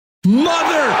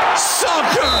Mother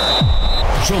Soccer.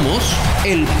 Somos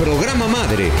el programa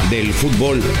madre del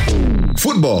fútbol.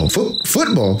 Football?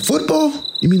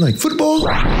 You mean like football?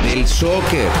 Del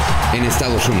soccer en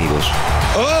Estados Unidos.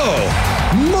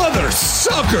 Oh, Mother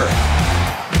Soccer.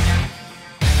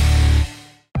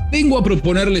 Vengo a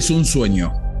proponerles un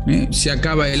sueño. Se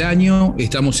acaba el año,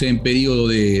 estamos en periodo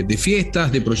de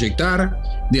fiestas, de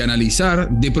proyectar, de analizar,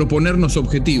 de proponernos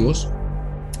objetivos.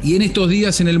 Y en estos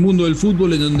días en el mundo del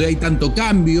fútbol, en donde hay tanto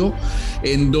cambio,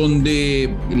 en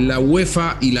donde la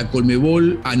UEFA y la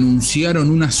CONMEBOL anunciaron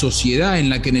una sociedad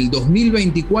en la que en el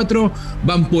 2024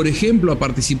 van, por ejemplo, a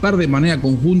participar de manera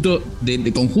conjunta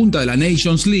de la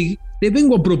Nations League, les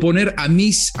vengo a proponer a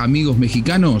mis amigos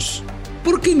mexicanos,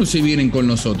 ¿por qué no se vienen con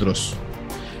nosotros?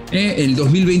 El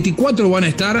 2024 van a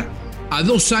estar a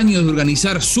 2 años de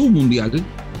organizar su mundial.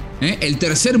 El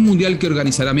tercer mundial que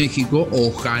organizará México.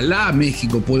 Ojalá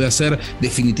México pueda ser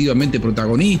definitivamente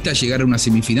protagonista, llegar a una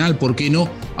semifinal, ¿por qué no?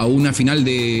 A una final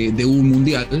de un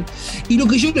mundial. Y lo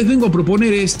que yo les vengo a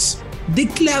proponer es, ¿de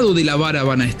qué lado de la vara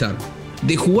van a estar?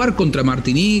 ¿De jugar contra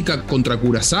Martinica, contra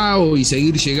Curazao y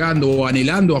seguir llegando o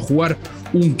anhelando a jugar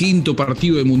un quinto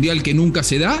partido de mundial que nunca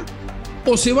se da?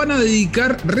 ¿O se van a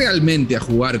dedicar realmente a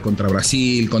jugar contra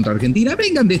Brasil, contra Argentina?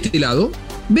 Vengan de este lado,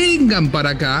 vengan para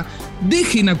acá,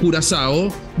 dejen a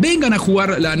Curazao, vengan a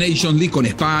jugar la Nations League con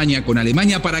España, con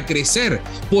Alemania, para crecer,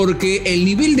 porque el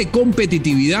nivel de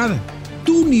competitividad,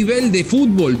 tu nivel de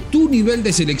fútbol, tu nivel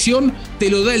de selección, te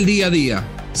lo da el día a día.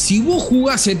 Si vos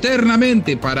jugás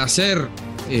eternamente para hacer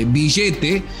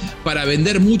billete, para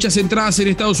vender muchas entradas en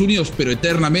Estados Unidos, pero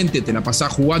eternamente te la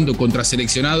pasás jugando contra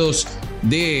seleccionados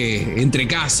de entre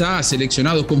casa,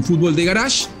 seleccionados con fútbol de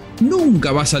garage,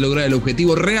 nunca vas a lograr el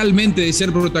objetivo realmente de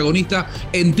ser protagonista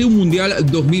en un Mundial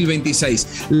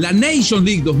 2026. La Nations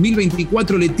League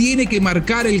 2024 le tiene que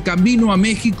marcar el camino a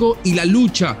México y la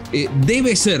lucha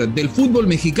debe ser del fútbol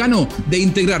mexicano de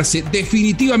integrarse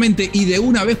definitivamente y de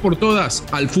una vez por todas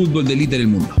al fútbol de élite del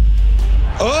mundo.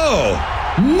 Oh,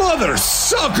 Mother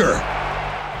Soccer.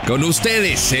 Con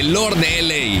ustedes, el Lord de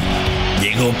LA.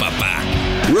 Llegó papá.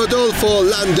 Rodolfo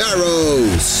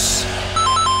Landeros.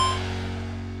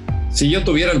 Si yo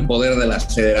tuviera el poder de la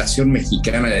Federación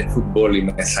Mexicana de Fútbol y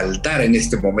me saltara en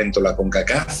este momento la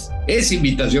CONCACAF, esa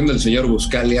invitación del señor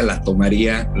Buscalia la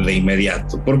tomaría de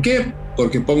inmediato. ¿Por qué?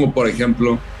 Porque pongo, por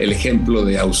ejemplo, el ejemplo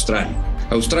de Australia.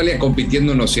 Australia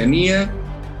compitiendo en Oceanía,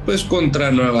 pues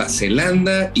contra Nueva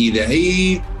Zelanda, y de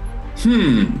ahí,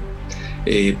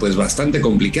 pues bastante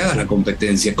complicada la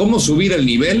competencia. ¿Cómo subir el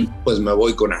nivel? Pues me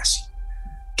voy con Asia.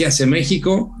 ¿Qué hace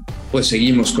México? Pues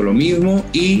seguimos con lo mismo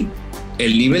y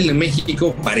el nivel de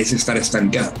México parece estar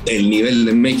estancado. El nivel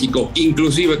de México,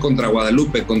 inclusive contra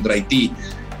Guadalupe, contra Haití,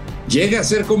 llega a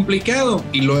ser complicado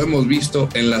y lo hemos visto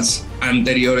en las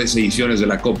anteriores ediciones de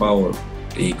la Copa Oro.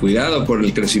 Y cuidado con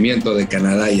el crecimiento de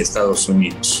Canadá y Estados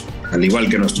Unidos, al igual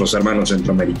que nuestros hermanos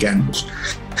centroamericanos.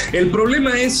 El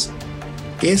problema es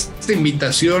que esta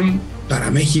invitación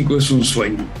para México es un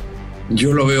sueño.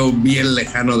 Yo lo veo bien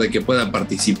lejano de que pueda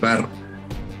participar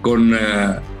con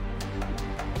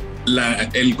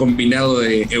el combinado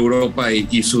de Europa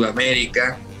y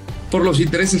Sudamérica por los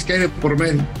intereses que hay de por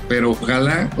medio. Pero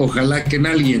ojalá que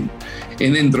alguien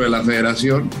dentro de la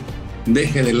federación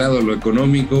deje de lado lo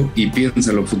económico y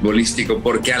piense en lo futbolístico,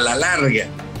 porque a la larga,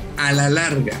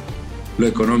 lo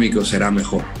económico será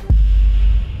mejor.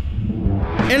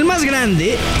 El más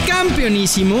grande,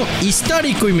 campeonísimo,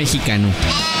 histórico y mexicano.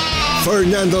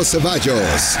 Fernando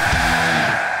Ceballos.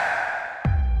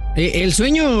 El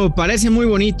sueño parece muy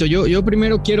bonito. Yo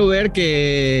primero quiero ver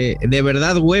que de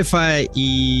verdad UEFA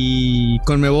y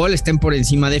CONMEBOL estén por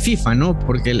encima de FIFA, ¿no?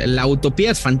 Porque la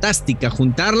utopía es fantástica,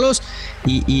 juntarlos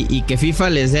y que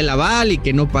FIFA les dé el aval y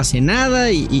que no pase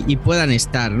nada y puedan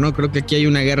estar, ¿no? Creo que aquí hay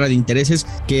una guerra de intereses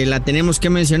que la tenemos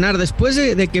que mencionar. Después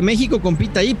de que México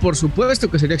compita ahí, por supuesto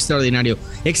que sería extraordinario.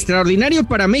 Extraordinario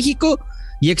para México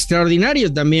y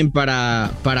extraordinario también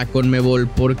para CONMEBOL,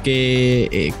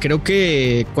 porque creo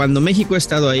que cuando México ha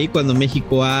estado ahí, cuando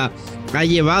México ha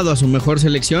llevado a su mejor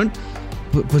selección,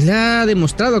 pues le ha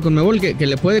demostrado a CONMEBOL que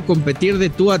le puede competir de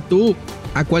tú a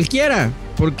cualquiera,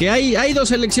 porque hay 2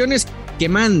 selecciones que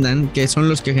mandan, que son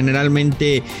los que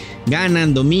generalmente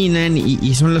ganan, dominan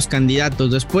y son los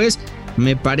candidatos. Después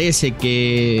me parece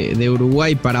que de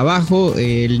Uruguay para abajo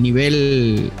el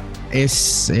nivel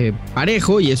es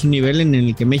parejo y es un nivel en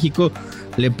el que México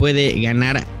le puede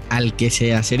ganar al que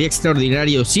sea. Sería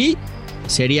extraordinario, sí.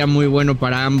 Sería muy bueno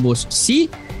para ambos, sí.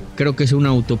 Creo que es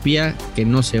una utopía que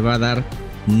no se va a dar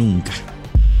nunca.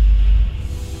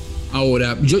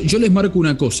 Ahora, yo les marco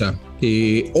una cosa.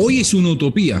 Hoy es una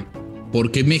utopía,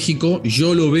 porque México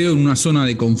yo lo veo en una zona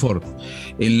de confort,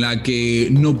 en la que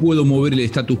no puedo mover el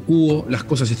status quo, las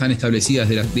cosas están establecidas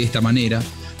de esta manera.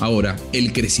 Ahora,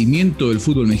 el crecimiento del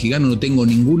fútbol mexicano no tengo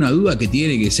ninguna duda que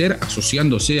tiene que ser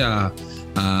asociándose a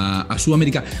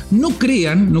Sudamérica. No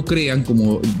crean,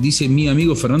 como dice mi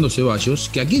amigo Fernando Ceballos,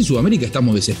 que aquí en Sudamérica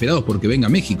estamos desesperados porque venga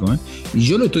México, ¿eh? Y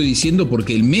yo lo estoy diciendo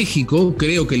porque en México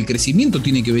creo que el crecimiento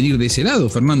tiene que venir de ese lado,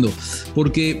 Fernando,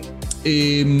 porque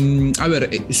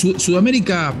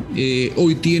Sudamérica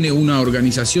hoy tiene una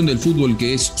organización del fútbol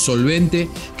que es solvente,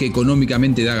 que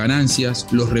económicamente da ganancias,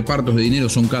 los repartos de dinero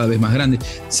son cada vez más grandes.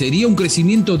 Sería un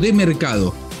crecimiento de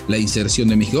mercado la inserción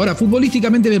de México. Ahora,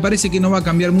 futbolísticamente me parece que no va a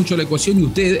cambiar mucho la ecuación y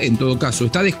usted, en todo caso,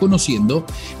 está desconociendo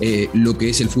lo que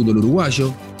es el fútbol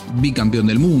uruguayo, bicampeón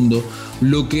del mundo,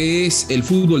 lo que es el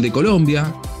fútbol de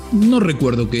Colombia. No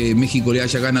recuerdo que México le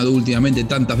haya ganado últimamente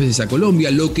tantas veces a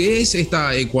Colombia, lo que es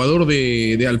esta Ecuador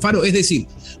de Alfaro, es decir,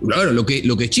 claro, lo que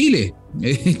es Chile.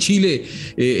 Chile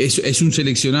es un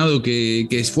seleccionado que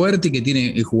es fuerte y que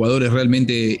tiene jugadores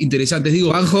realmente interesantes.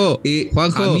 Digo, Juanjo,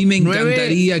 a mí me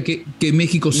encantaría que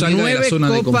México salga de la zona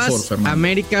de confort, Fernando.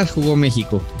 América jugó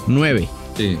México, 9.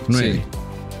 Sí, 9. Sí.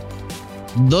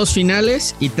 2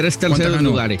 finales y 3 terceros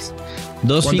lugares.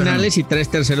 2 finales y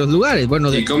 3 terceros lugares.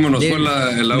 Bueno, ¿y cómo nos fue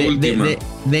la última?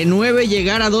 De 9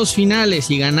 llegar a 2 finales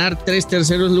y ganar 3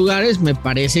 terceros lugares, me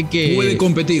parece que puede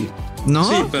competir. ¿No?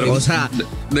 Sí, pero o sea,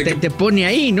 te pone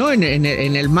ahí, ¿no? En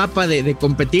el mapa de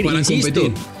competir, para insisto.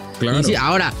 Competir. Claro.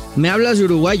 Ahora, me hablas de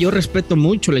Uruguay, yo respeto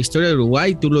mucho la historia de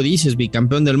Uruguay, tú lo dices,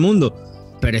 bicampeón del mundo,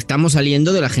 pero estamos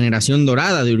saliendo de la generación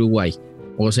dorada de Uruguay.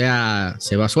 O sea,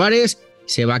 se va Suárez,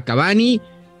 se va Cavani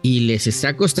y les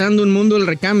está costando un mundo el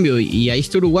recambio. Y ahí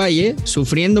está Uruguay,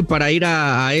 sufriendo para ir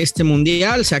a este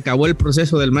mundial. Se acabó el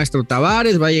proceso del maestro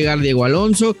Tavares, va a llegar Diego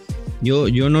Alonso. Yo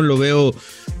no lo veo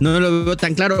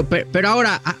tan claro. Pero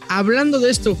ahora, hablando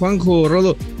de esto, Juanjo,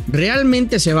 Rodo,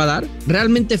 ¿realmente se va a dar?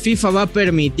 ¿Realmente FIFA va a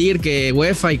permitir que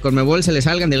UEFA y CONMEBOL se le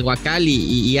salgan del guacal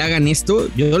y hagan esto?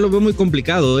 Yo lo veo muy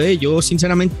complicado, Yo,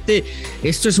 sinceramente,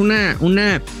 esto es una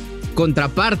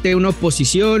contraparte, una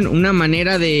oposición, una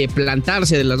manera de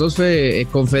plantarse de las dos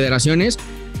confederaciones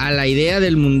a la idea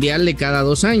del mundial de cada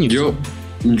 2 años.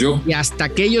 Y hasta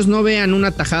que ellos no vean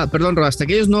una tajada, hasta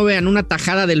que ellos no vean una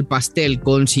tajada del pastel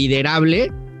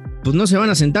considerable, pues no se van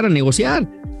a sentar a negociar.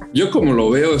 Yo, como lo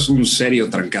veo, es un serio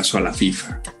trancazo a la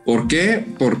FIFA. ¿Por qué?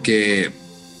 Porque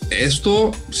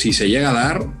esto, si se llega a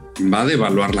dar, va a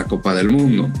devaluar la Copa del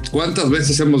Mundo. ¿Cuántas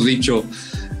veces hemos dicho,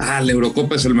 la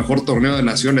Eurocopa es el mejor torneo de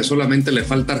naciones, solamente le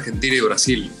falta Argentina y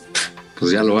Brasil?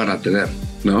 Pues ya lo van a tener,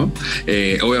 ¿no?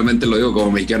 Obviamente lo digo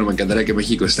como mexicano, me encantaría que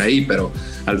México esté ahí, pero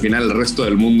al final el resto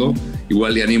del mundo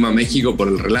igual le anima a México por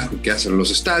el relajo que hacen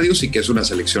los estadios y que es una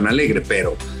selección alegre,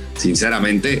 pero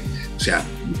sinceramente, o sea,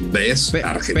 ves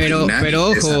Argentina.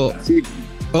 Pero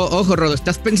ojo, Rodo,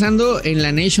 estás pensando en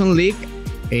la Nation League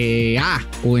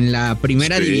o en la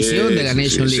primera división de la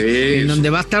Nation League, en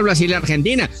donde va a estar Brasil y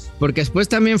Argentina, porque después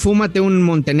también fúmate un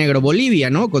Montenegro-Bolivia,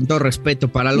 ¿no? Con todo respeto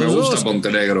para los dos. Me gusta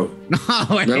Montenegro.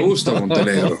 Me gusta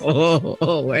Montenegro.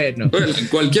 Bueno.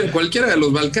 Cualquiera de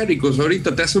los balcánicos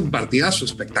ahorita te hace un partidazo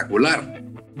espectacular,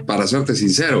 para serte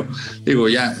sincero. Digo,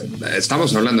 ya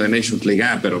estamos hablando de Nations League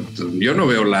A, pero yo no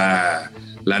veo la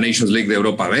Nations League de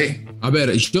Europa B. A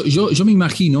ver, yo me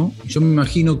imagino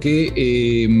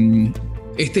que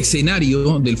este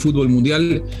escenario del fútbol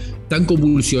mundial tan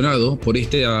convulsionado por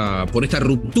esta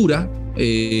ruptura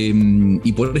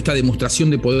y por esta demostración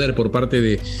de poder por parte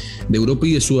de Europa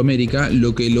y de Sudamérica,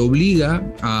 lo que lo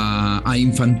obliga a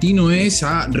Infantino es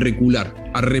a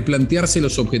recular, a replantearse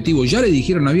los objetivos. Ya le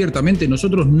dijeron abiertamente,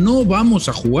 nosotros no vamos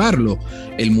a jugarlo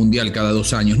el mundial cada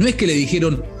 2 años. No es que le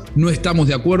dijeron, no estamos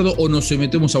de acuerdo o nos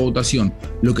sometemos a votación.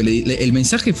 El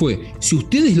mensaje fue, si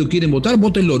ustedes lo quieren votar,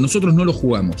 vótenlo, nosotros no lo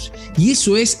jugamos. Y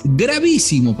eso es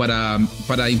gravísimo para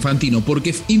Infantino,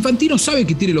 porque Infantino sabe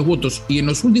que tiene los votos y en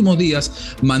los últimos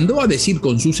días mandó a decir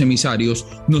con sus emisarios,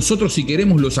 nosotros si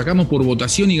queremos lo sacamos por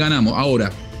votación y ganamos. Ahora,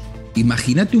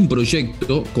 imagínate un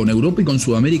proyecto con Europa y con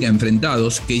Sudamérica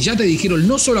enfrentados, que ya te dijeron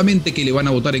no solamente que le van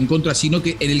a votar en contra, sino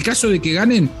que en el caso de que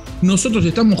ganen, nosotros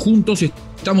estamos juntos,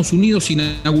 estamos unidos,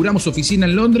 inauguramos oficina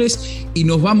en Londres y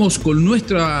nos vamos con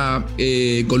nuestra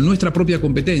propia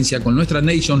competencia, con nuestra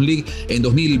Nations League en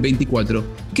 2024.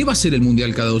 ¿Qué va a ser el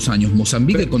Mundial cada 2 años?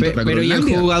 ¿Mozambique contra Groenlandia? Pero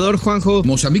y el jugador, Juanjo.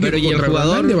 ¿Mozambique contra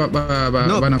Groenlandia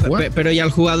van a jugar? Pero y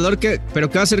al jugador, ¿qué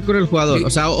va a hacer con el jugador?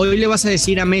 O sea, hoy le vas a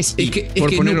decir a Messi es que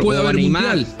no puede haber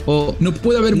Mundial. No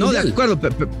puede haber Mundial. No, de acuerdo,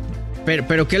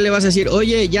 pero ¿qué le vas a decir?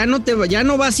 Oye, ya no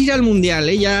vas a ir al Mundial,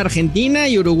 ya Argentina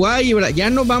y Uruguay, ya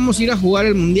no vamos a ir a jugar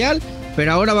el Mundial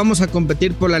pero ahora vamos a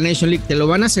competir por la Nation League. ¿Te lo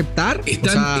van a aceptar?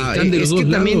 Están de los dos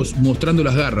lados mostrando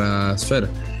las garras, Fer.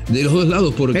 De los dos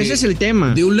lados, porque ese es el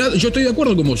tema. De un lado, yo estoy de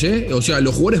acuerdo con vos, o sea,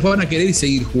 los jugadores van a querer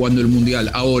seguir jugando el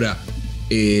Mundial. Ahora,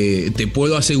 te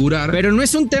puedo asegurar. Pero no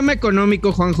es un tema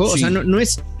económico, Juanjo. Sí. O sea, no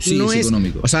es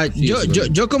económico. O sea,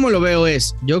 yo como lo veo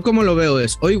es,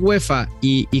 hoy UEFA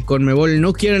y CONMEBOL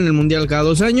no quieren el Mundial cada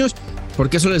 2 años,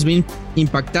 porque eso les va a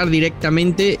impactar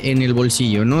directamente en el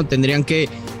bolsillo, ¿no? Tendrían que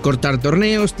cortar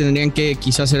torneos, tendrían que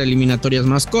quizás hacer eliminatorias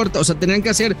más cortas, o sea, tendrían que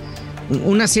hacer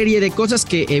una serie de cosas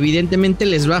que evidentemente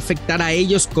les va a afectar a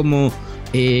ellos como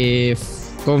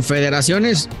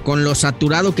confederaciones, con lo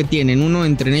saturado que tienen, uno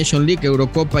entre Nation League,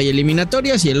 Eurocopa y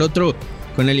eliminatorias, y el otro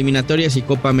con eliminatorias y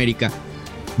Copa América.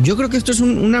 Yo creo que esto es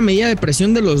una medida de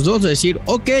presión de los dos, de decir,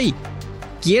 ok,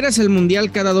 quieres el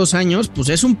Mundial cada 2 años, pues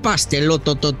es un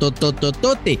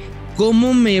pastelotototototote.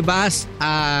 ¿Cómo me vas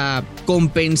a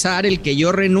compensar el que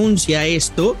yo renuncie a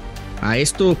esto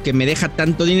que me deja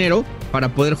tanto dinero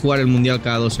para poder jugar el Mundial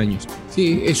cada 2 años?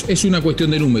 Sí, es una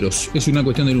cuestión de números,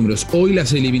 Hoy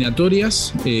las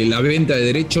eliminatorias, la venta de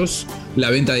derechos, la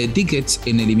venta de tickets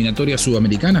en eliminatorias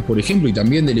sudamericanas, por ejemplo, y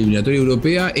también de la eliminatoria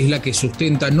europea, es la que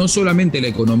sustenta no solamente la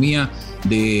economía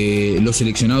de los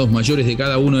seleccionados mayores de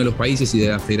cada uno de los países y de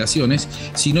las federaciones,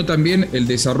 sino también el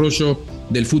desarrollo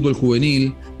del fútbol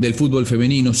juvenil, del fútbol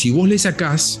femenino. Si vos le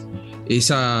sacás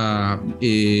esa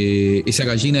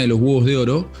gallina de los huevos de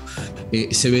oro,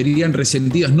 se verían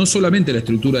resentidas no solamente la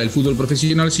estructura del fútbol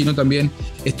profesional, sino también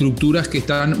estructuras que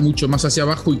están mucho más hacia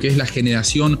abajo y que es la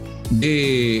generación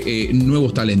de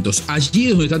nuevos talentos. Allí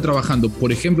es donde están trabajando,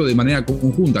 por ejemplo, de manera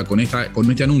conjunta con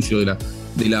este anuncio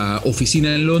de la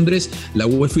oficina en Londres, la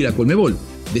UEFA y la CONMEBOL.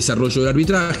 Desarrollo del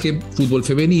arbitraje, fútbol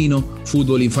femenino,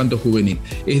 fútbol infanto-juvenil.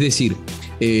 Es decir,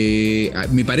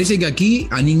 me parece que aquí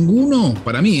a ninguno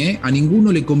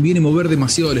le conviene mover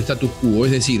demasiado el status quo.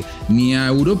 Es decir, ni a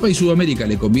Europa y Sudamérica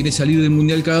le conviene salir del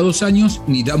Mundial cada 2 años,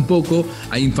 ni tampoco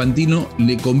a Infantino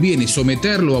le conviene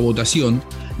someterlo a votación,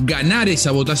 ganar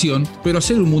esa votación, pero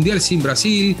hacer un Mundial sin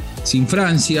Brasil, sin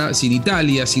Francia, sin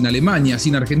Italia, sin Alemania,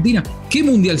 sin Argentina. ¿Qué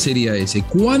Mundial sería ese?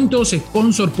 ¿Cuántos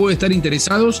sponsors pueden estar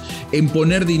interesados en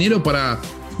poner dinero para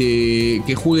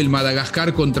que juegue el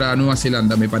Madagascar contra Nueva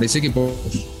Zelanda? Me parece que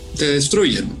te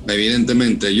destruyen,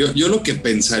 evidentemente. Yo lo que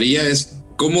pensaría es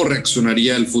cómo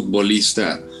reaccionaría el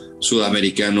futbolista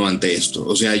sudamericano ante esto.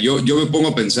 O sea, yo me pongo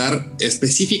a pensar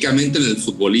específicamente en el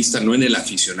futbolista, no en el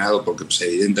aficionado, porque pues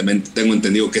evidentemente tengo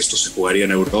entendido que esto se jugaría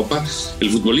en Europa.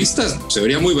 El futbolista se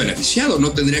vería muy beneficiado,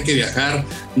 no tendría que viajar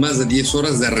más de 10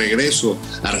 horas de regreso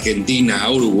a Argentina,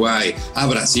 a Uruguay, a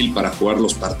Brasil para jugar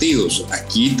los partidos.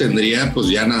 Aquí tendría pues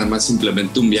ya nada más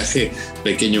simplemente un viaje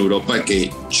pequeño a Europa, que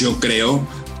yo creo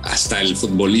hasta el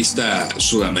futbolista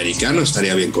sudamericano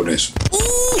estaría bien con eso.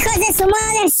 ¡Hijos de su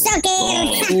mother soccer!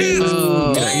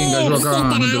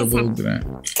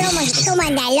 ¿Cómo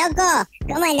anda, loco?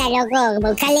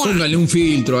 Póngale un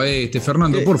filtro a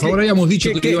Fernando, por favor. Habíamos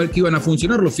dicho que iban a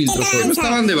funcionar los filtros. ¿No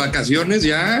estaban de vacaciones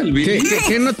ya?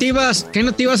 ¿Qué no te ibas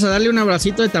a darle un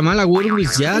abracito de tamal a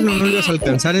Burwis ya? ¿No ibas a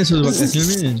alcanzar en sus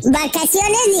vacaciones?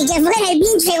 Vacaciones ni que fuera el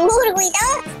pinche Burwis,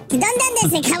 ¿no? ¿Dónde anda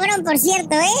ese cabrón, por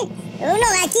cierto, Uno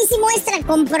aquí sí muestra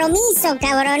compromiso,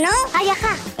 cabrón, ¿no? Ay,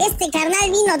 ajá. Este carnal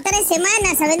vino 3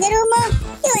 semanas a vender humo.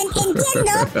 Yo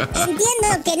entiendo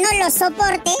que no lo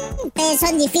soporte. Ustedes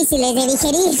son difíciles de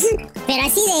digerir. Pero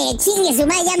así de chingue su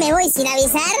madre, ya me voy sin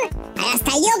avisar.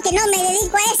 Hasta yo, que no me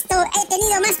dedico a esto, he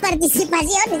tenido más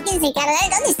participación. ¿Quién se carnal?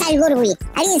 ¿Dónde está el Gurwi?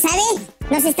 ¿Alguien sabe?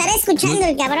 ¿Nos estará escuchando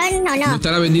el cabrón o no? No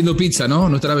estará vendiendo pizza, ¿no?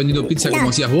 ¿No estará vendiendo pizza como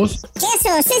hacías vos?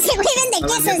 Quesos, ese güey vende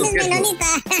quesos, es menonita.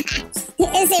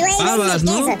 Ese güey babas,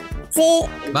 vende quesos. Sí,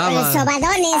 babas.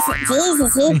 Sobadones,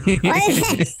 sí. Oiga,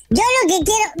 yo lo que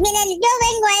quiero, miren, yo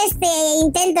vengo a este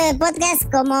intento de podcast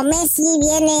como Messi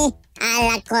viene a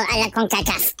la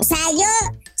CONCACAF. O sea, yo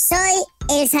soy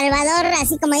El Salvador,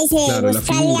 así como dice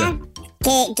Buscalia,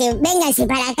 que vénganse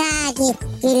para acá,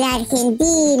 que la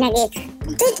Argentina,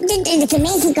 que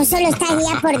México solo está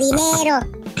allá por dinero.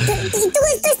 Tú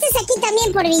estás aquí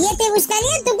también por billete,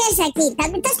 Buscalia. ¿Tú qué haces aquí?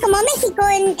 Estás como México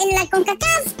en la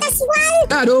CONCACAF, estás igual.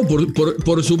 Claro,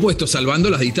 por supuesto, salvando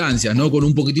las distancias, ¿no? Con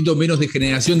un poquitito menos de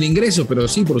generación de ingresos, pero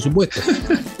sí, por supuesto.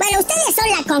 Bueno, ustedes son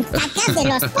la CONCACAF de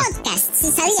los podcasts, sí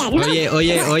sabían, ¿no?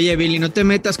 Oye, Billy, no te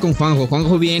metas con Juanjo.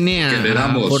 Juanjo viene a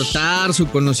aportar su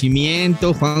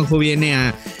conocimiento. Juanjo viene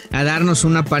a darnos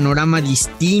una panorama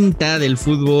distinta del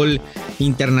fútbol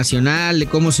internacional, de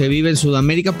cómo se vive en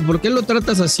Sudamérica. ¿Por qué lo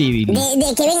tratas así, Billy?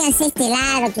 De que vengas a este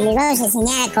lado, que les vamos a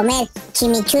enseñar a comer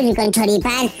chimichurri con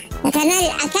choripán. Acá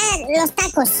los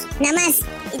tacos, nada más.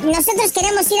 nosotros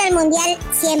queremos ir al mundial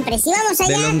siempre. Si vamos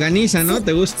allá. De longaniza, ¿no?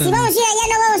 ¿Te gusta? Si vamos a ir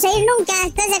allá, no vamos a ir nunca.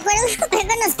 ¿Estás de acuerdo?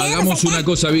 Mejor nos quedamos Hagamos acá. una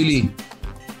cosa, Billy.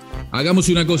 Hagamos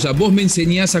una cosa, vos me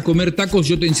enseñás a comer tacos,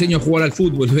 yo te enseño a jugar al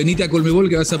fútbol. Venite a CONMEBOL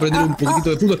que vas a aprender un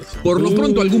poquitito de fútbol. Por lo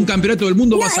pronto algún campeonato del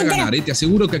mundo vas a ganar, te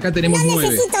aseguro que acá tenemos 9. No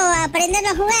necesito aprenderlo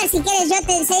a jugar, si quieres yo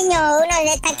te enseño uno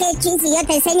de taquechis y yo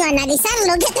te enseño a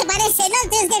analizarlo. ¿Qué te parece? No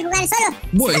tienes que jugar solo,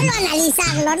 solo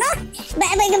analizarlo, ¿no?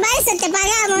 Para eso te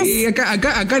pagamos. Y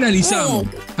acá analizamos.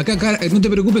 Acá, no te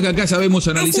preocupes que acá sabemos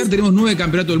analizar, tenemos 9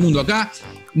 campeonatos del mundo. Acá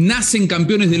nacen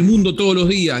campeones del mundo todos los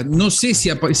días. No sé si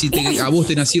a vos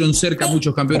te nacieron cerca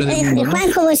muchos campeones del mundo, ¿no?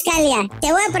 Juanjo Buscalia,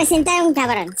 te voy a presentar a un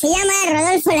cabrón. Se llama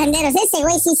Rodolfo Landeros. Ese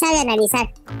güey sí sabe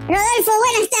analizar. Rodolfo,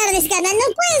 buenas tardes, carnal. ¿No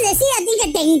puedes decir a ti que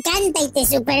te encanta y te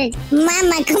super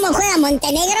mama cómo juega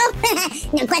Montenegro?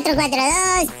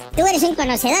 4-4-2. Tú eres un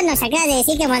conocedor, nos acabas de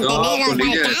decir que Montenegro es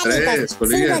balcánico.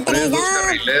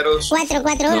 5-3-2,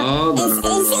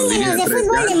 4-4-1. Enséñanos de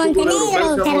fútbol de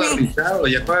Montenegro,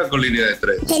 carnal. Ya juega con línea de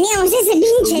 3. Teníamos esa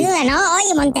pinche duda, ¿no?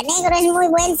 Oye, Montenegro es muy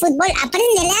buen fútbol.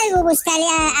 Apréndele algo, buscarle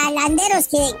a Landeros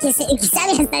que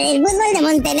sabe hasta del fútbol de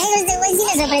Montenegro. Este güey sí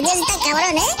le sorprendió, está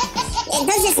cabrón, ¿eh?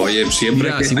 Entonces, oye,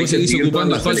 siempre mirá, si vos seguís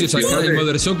ocupando espacios acá en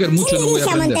Mother Soccer, mucho no voy a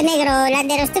aprender. Montenegro,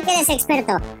 Landeros, tú que eres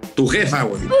experto. Tu jefa,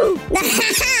 güey.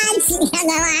 Sí, no,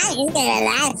 es que de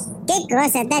verdad, qué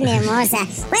cosa tan hermosa.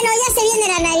 Bueno, ya se viene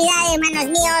la Navidad, hermanos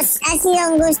míos. Ha sido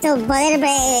un gusto poder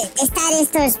estar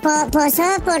estos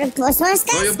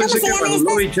pososcas. No, yo pensé que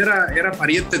Manulovich era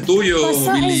pariente tuyo,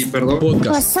 Billy, perdón.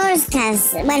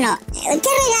 Pososcas. Bueno, ¿qué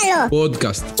regalo?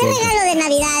 Podcast. ¿Qué regalo de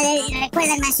Navidad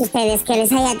recuerdan más ustedes que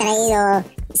les haya traído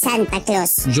Santa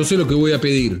Claus? Yo sé lo que voy a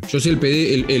pedir. Yo sé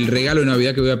el regalo de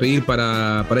Navidad que voy a pedir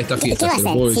para esta fiesta. ¿Qué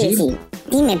va a ser? Sí.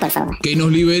 Dime, por favor. Que nos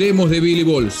liberemos de Billy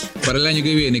Balls para el año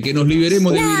que viene. Que nos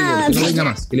liberemos de Billy Balls. Que no venga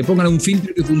más. Que le pongan un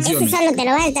filtro que funcione. Eso solo te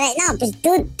lo voy a traer. No, pues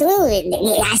tú,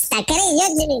 hasta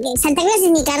crees. Santa Claus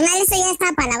es mi carnal, eso ya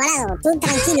está palabrado. Tú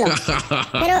tranquilo.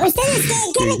 Pero ustedes,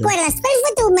 ¿qué recuerdas? ¿Cuál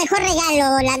fue tu mejor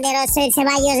regalo, Landeros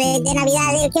Ceballos, de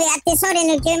Navidad? El que atesoren,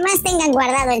 el que más tengan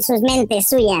guardado en sus mentes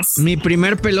suyas. Mi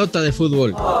primer pelota de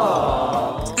fútbol.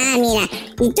 Ah, mira.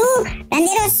 ¿Y tú,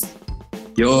 Landeros?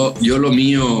 Yo lo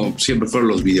mío siempre fueron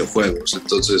los videojuegos,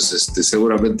 entonces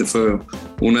seguramente fue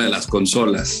una de las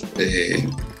consolas.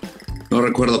 No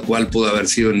recuerdo cuál pudo haber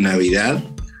sido en Navidad,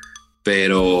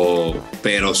 pero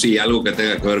sí, algo que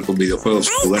tenga que ver con videojuegos.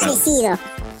 Es parecido. A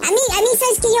mí,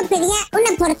 ¿sabes qué? Yo pedía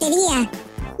una portería.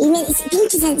 Y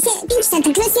pinche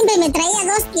Santa Claus siempre me traía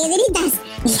 2 piedritas.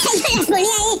 Y yo las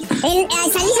ponía ahí,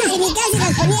 salía de mi casa y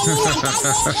las ponía ahí en la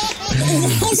calle.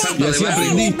 Y así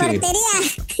aprendiste.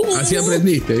 Así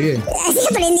aprendiste, bien. Así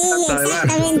aprendí,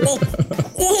 exactamente.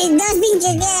 2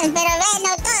 pinches piedras, pero bueno,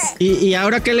 todo. ¿Y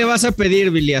ahora qué le vas a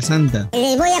pedir, Billy, a Santa?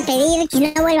 Les voy a pedir que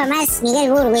no vuelva más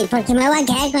Miguel Burwitz, porque me voy a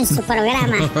quedar con su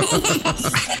programa.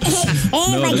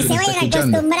 Para que se vayan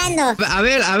acostumbrando. A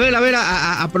ver,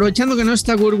 aprovechando que no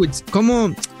está Burwitz,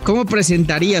 ¿cómo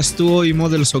presentarías tú hoy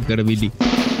Model Soccer, Billy?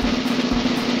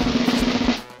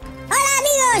 Hola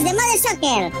amigos de Model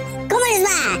Soccer, ¿cómo les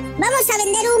va? Vamos a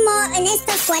vender humo en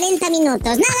estos 40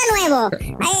 minutos, nada nuevo.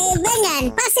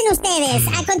 Vengan, pasen ustedes.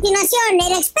 A continuación,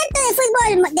 el experto de fútbol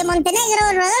de Montenegro,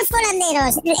 Rodolfo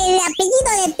Landeros. El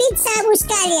apellido de Pizza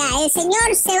Buscalia, el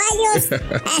señor Ceballos.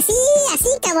 Así,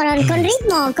 cabrón, con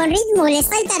ritmo, les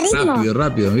falta ritmo.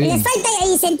 Rápido, bien. Les falta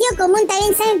y sentido común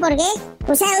también, ¿saben por qué?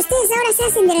 O sea, ustedes ahora se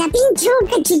hacen de la pinche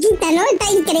boca chiquita, ¿no?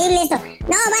 Está increíble esto.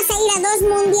 No, vas a ir a 2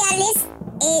 mundiales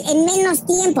en menos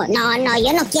tiempo. No,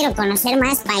 yo no quiero conocer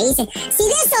más países. Si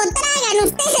de eso tragan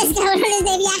ustedes, cabrones,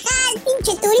 de viajar,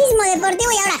 pinche turismo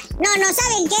deportivo, y ahora, no,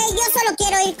 ¿saben qué? Yo solo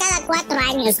quiero ir cada 4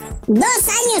 años. 2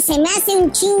 años se me hace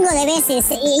un chingo de veces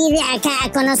ir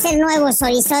a conocer nuevos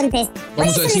horizontes.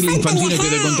 Vamos a decirle a Infantino que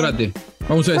te contrate.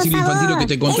 Vamos a decirle a Infantino que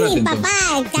te contrate. Es mi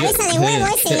papá, cabeza de huevo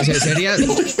ese. Sería...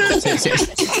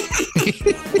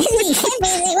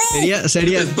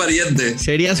 Es pariente.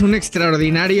 Serías un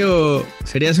extraordinario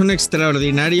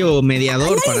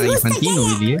mediador ¿No para Infantino,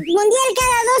 Billy? Mundial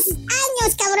cada 2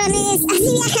 años, cabrones. Así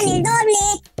viajan el doble.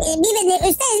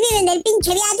 Ustedes viven del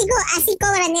pinche viático, así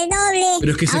cobran el doble.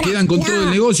 Pero es que se quedan con todo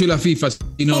el negocio la FIFA.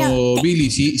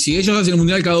 Billy, si ellos hacen el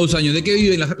mundial cada 2 años, ¿de qué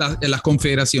viven las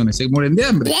confederaciones? ¿Se mueren de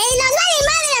hambre? Nos vale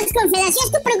madre las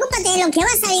confederaciones. Tú preocúpate de lo que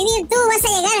vas a vivir. Tú vas a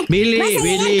llegar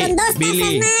con 2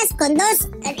 tazas más, con 2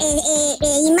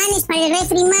 imanes para el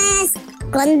refri más,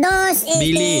 con 2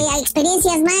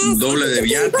 experiencias más. Doble de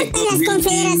viáticos. No importa las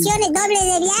confederaciones, doble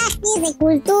de viajes, de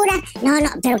cultura. No,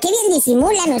 pero qué bien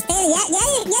disimulan ustedes.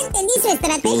 Ya entendí su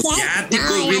estrategia.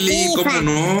 Viáticos, Billy, ¿cómo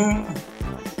no?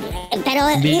 Pero,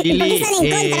 ¿por qué están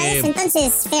en contra de eso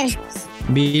entonces, Fer?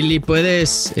 Billy,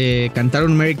 ¿puedes cantar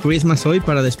un Merry Christmas hoy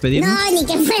para despedirnos? No, ni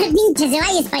que fuera pinche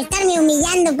Ceballos para estarme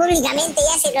humillando públicamente,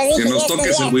 ya se lo dije. Que nos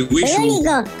toques el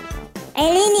wiwishu.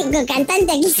 El único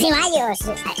cantante aquí, Ceballos.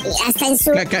 Hasta en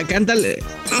su... Cántale.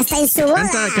 Hasta en su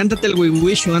boda. Cántate el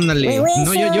Wiwishu, ándale.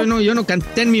 No, yo no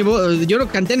canté en mi boda. Yo no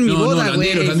canté en mi boda,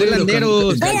 güey. Fue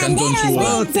Landeros. Cantó en su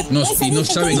boda. Y no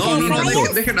saben No,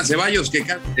 dejen a Ceballos que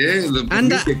cante.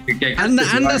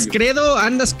 ¿Andas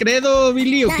credo,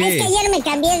 Billy, o no, qué? Es que ayer me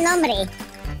cambié el nombre.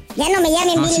 Ya no me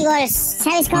llamen Billy Gors.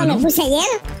 ¿Sabes cómo me puse ayer?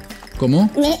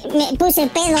 ¿Cómo? Me puse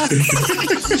pedo.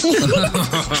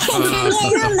 Cambié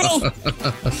el nombre.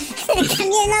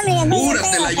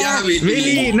 Púratela ya,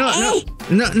 Billy,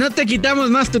 no te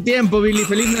quitamos más tu tiempo, Billy.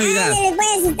 Feliz Navidad. Después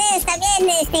ustedes también,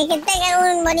 que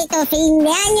tengan un bonito fin de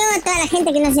año. A toda la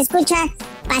gente que nos escucha,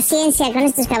 paciencia con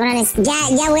estos cabrones.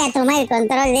 Ya voy a tomar el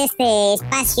control de este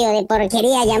espacio de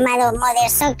porquería llamado Mother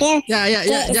Soccer. Ya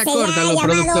córtalo,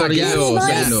 productor. Ya.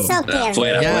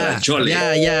 Fuera, chole.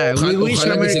 Ya.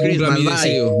 Ojalá que se cumpla mi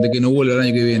deseo de que no vuelva el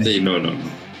año que viene. Sí, no.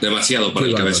 Demasiado para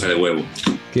el cabeza de huevo.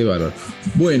 Qué bárbaro.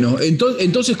 Bueno,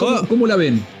 entonces ¿cómo la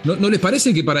ven? ¿No les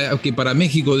parece que para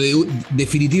México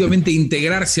definitivamente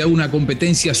integrarse a una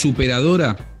competencia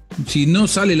superadora, si no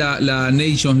sale la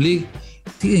Nations League,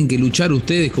 tienen que luchar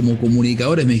ustedes como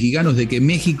comunicadores mexicanos de que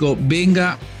México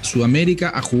venga a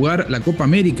Sudamérica a jugar la Copa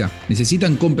América?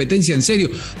 Necesitan competencia en serio.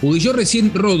 Porque yo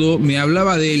recién, Rodo, me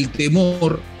hablaba del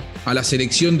temor a la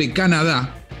selección de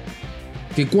Canadá.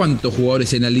 ¿Que cuántos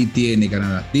jugadores en la elite tiene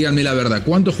Canadá? Díganme la verdad,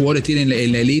 ¿cuántos jugadores tienen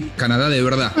en la elite Canadá de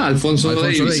verdad? Alfonso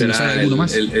Davis ¿sabe alguno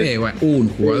más? Bueno, un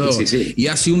jugador. Sí. Y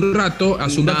hace un rato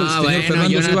el señor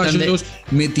Fernando Ceballos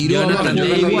me tiró abajo a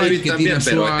Uruguay, que tiene a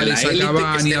Suárez, a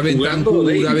Cavani, a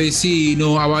Bentancur, a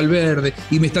Vecino, a Valverde,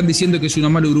 y me están diciendo que es una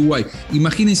mala Uruguay.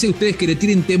 Imagínense ustedes que le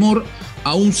tienen temor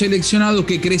a un seleccionado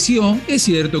que creció, es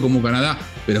cierto, como Canadá,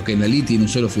 pero que en la elite tiene un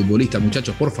solo futbolista,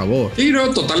 muchachos, por favor. Sí, no,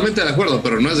 totalmente de acuerdo,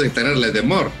 pero no es de tenerle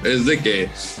temor, es de que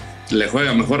le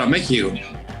juega mejor a México.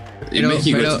 Y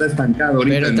México está estancado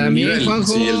ahorita en el nivel.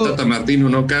 Juanjo, si el Tata Martino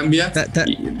no cambia,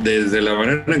 desde la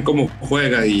manera en cómo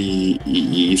juega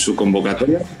y su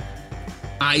convocatoria.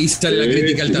 Ahí sale la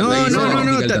crítica al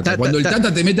Tata. Cuando el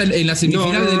Tata te meta en la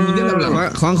semifinal del Mundial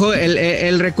hablamos. Juanjo,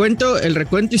 el recuento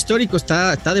histórico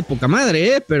está de poca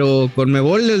madre, pero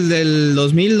CONMEBOL desde el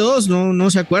 2002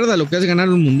 no se acuerda lo que es ganar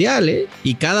un Mundial,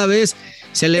 y cada vez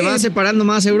se le va separando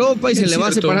más Europa y se le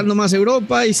va separando más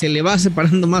Europa y se le va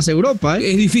separando más Europa.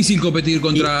 Es difícil competir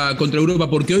contra Europa,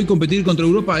 porque hoy competir contra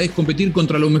Europa es competir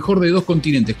contra lo mejor de dos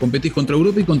continentes. Competís contra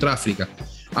Europa y contra África.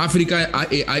 África,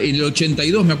 en el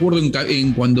 82, me acuerdo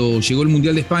cuando llegó el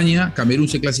Mundial de España, Camerún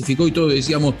se clasificó y todos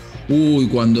decíamos,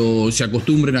 cuando se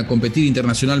acostumbren a competir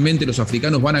internacionalmente, los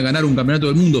africanos van a ganar un campeonato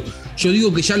del mundo. Yo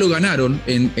digo que ya lo ganaron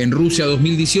en Rusia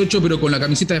 2018, pero con la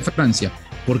camiseta de Francia,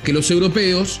 porque los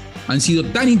europeos han sido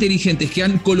tan inteligentes que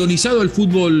han colonizado el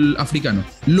fútbol africano.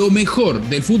 Lo mejor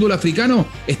del fútbol africano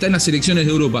está en las selecciones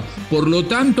de Europa. Por lo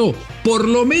tanto, por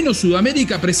lo menos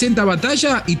Sudamérica presenta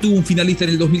batalla y tuvo un finalista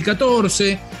en el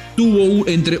 2014, tuvo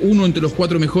uno entre los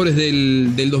 4 mejores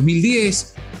del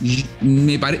 2010.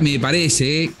 Me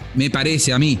parece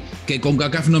a mí que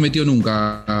CONCACAF no metió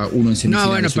nunca uno en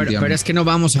semifinales. No, bueno, pero es que no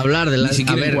vamos a hablar de las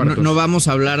no vamos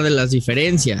a hablar de las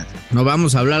diferencias. No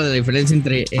vamos a hablar de la diferencia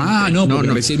entre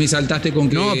recién me saltaste con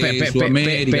que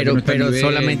Sudamérica, pero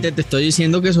solamente te estoy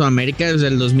diciendo que Sudamérica desde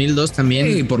el 2002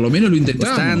 también. Por lo menos lo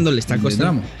intentamos. Le está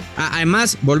costando.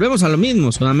 Además, volvemos a lo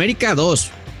mismo. Sudamérica 2.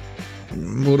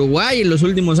 Uruguay en los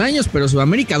últimos años, pero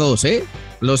Sudamérica 2,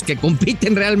 Los que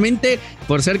compiten realmente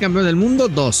por ser campeón del mundo,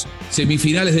 2.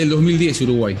 Semifinales del 2010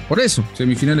 Uruguay. Por eso.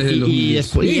 Semifinales del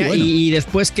 2010. ¿Y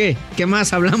después qué? ¿Qué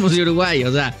más hablamos de Uruguay?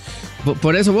 O sea,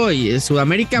 por eso voy.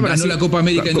 Sudamérica, ganó Brasil. La Copa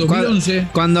América en 2011.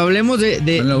 Cuando hablemos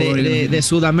de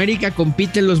Sudamérica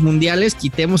compiten los mundiales,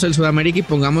 quitemos el Sudamérica y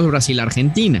pongamos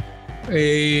Brasil-Argentina.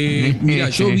 Mira,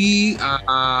 yo vi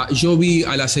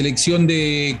a la selección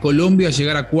de Colombia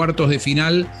llegar a cuartos de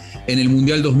final en el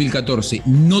Mundial 2014.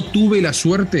 No tuve la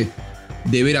suerte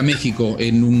de ver a México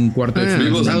en un cuarto de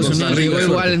final. Estados Unidos llegó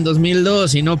igual en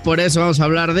 2002 y no por eso vamos a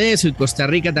hablar de eso. Y Costa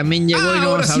Rica también llegó y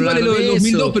no vamos a hablar de eso. Ahora sí vale lo del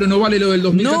 2002, pero no vale lo del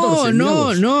 2014.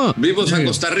 No. Vimos a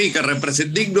Costa Rica,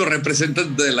 digno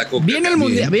representante de la Copa. Viene el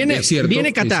Mundial,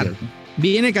 viene Qatar.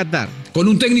 Viene Qatar. Con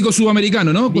un técnico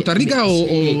sudamericano, ¿no? ¿Costa Rica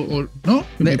o no?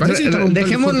 Me parece que está con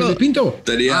dejémoslo, Pinto.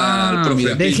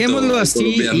 Dejémoslo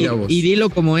así y dilo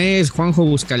como es, Juanjo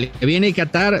Buscalia. Viene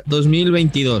Qatar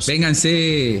 2022.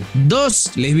 Vénganse.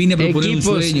 Dos les vine a proponer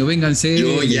equipos. Un sueño, vénganse.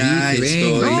 Yo ya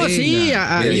estoy. No, sí,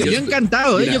 yo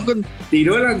encantado. Mira,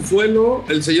 tiró el anzuelo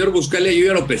el señor Buscalia, yo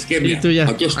ya lo pesqué. Mira, tú ya.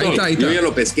 aquí estoy, ahí está. Yo ya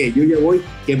lo pesqué, yo ya voy,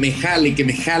 que me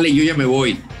jale, yo ya me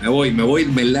voy,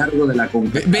 me largo de la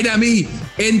CONCACAF. Ven a mí,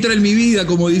 entra en mi vida,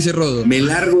 como dice Rodo. Me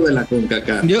largo de la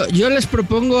CONCACAF. Yo les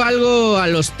propongo algo a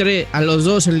los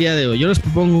dos el día de hoy. Yo les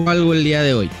propongo algo el día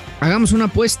de hoy. Hagamos una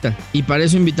apuesta y para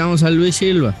eso invitamos a Luis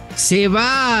Silva. Se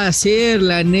va a hacer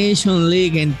la Nation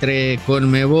League entre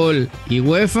CONMEBOL y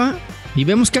UEFA y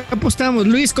vemos qué apostamos.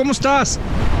 Luis, ¿cómo estás?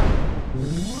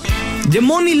 The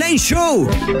Money Line Show.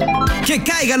 Que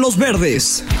caigan los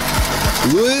verdes.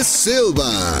 Luis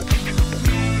Silva.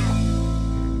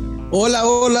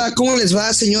 Hola, ¿cómo les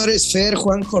va, señores? Fer,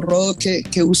 Juanjo, Rodo,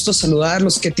 qué gusto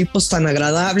saludarlos, qué tipos tan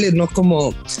agradables, ¿no?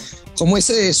 Como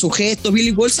ese sujeto,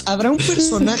 Billy Walls. ¿Habrá un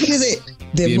personaje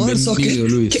de Modern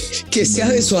Soccer que sea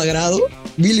de su agrado?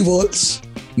 Billy Walls.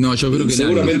 No, yo creo que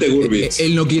seguramente Gurbitz.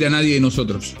 Él no quiere a nadie de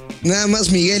nosotros. Nada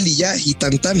más Miguel y ya, y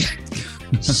tan.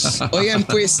 Oigan,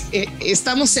 pues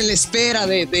estamos en la espera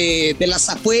de las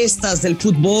apuestas del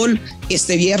fútbol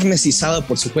este viernes y sábado,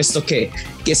 por supuesto que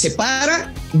se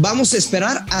para. Vamos a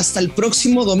esperar hasta el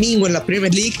próximo domingo en la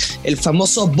Premier League, el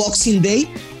famoso Boxing Day,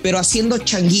 pero haciendo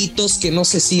changuitos que no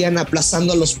se sigan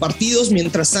aplazando los partidos.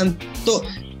 Mientras tanto,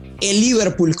 el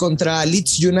Liverpool contra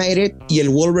Leeds United y el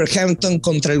Wolverhampton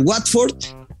contra el Watford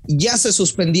ya se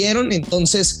suspendieron,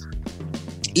 entonces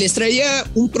les traía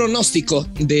un pronóstico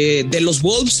de los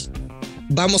Wolves.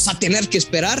 Vamos a tener que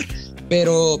esperar,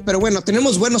 pero bueno,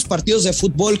 tenemos buenos partidos de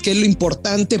fútbol, que es lo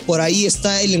importante. Por ahí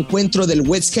está el encuentro del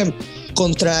West Ham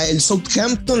contra el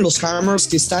Southampton, los Hammers,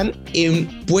 que están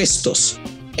en puestos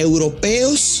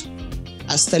europeos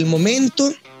hasta el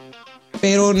momento,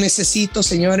 pero necesito,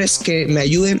 señores, que me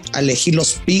ayuden a elegir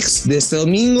los picks de este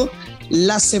domingo.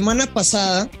 La semana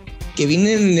pasada, que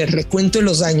vine en el recuento de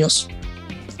los años,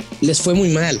 les fue muy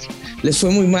mal,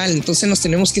 entonces nos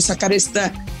tenemos que sacar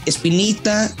esta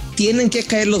espinita. Tienen que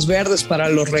caer los verdes para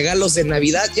los regalos de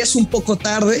Navidad. Ya es un poco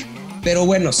tarde, pero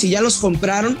bueno, si ya los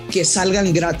compraron, que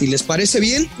salgan gratis. ¿Les parece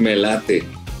bien? Me late,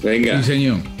 venga. Sí,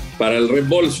 señor. Para el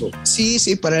reembolso. Sí,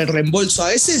 para el reembolso. A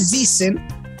veces dicen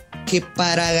que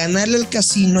para ganarle al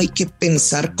casino hay que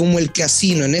pensar como el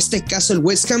casino. En este caso, el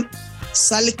West Ham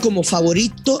sale como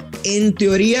favorito. En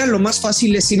teoría, lo más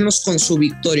fácil es irnos con su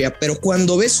victoria, pero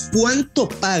cuando ves cuánto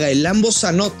paga el ambos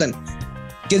anotan,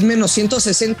 que es menos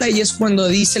 160, y es cuando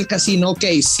dice el casino, ok,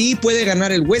 sí puede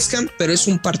ganar el West Ham, pero es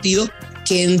un partido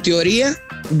que en teoría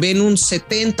ven un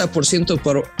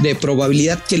 70% de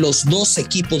probabilidad que los dos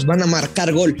equipos van a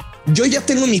marcar gol. Yo ya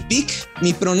tengo mi pick,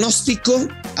 mi pronóstico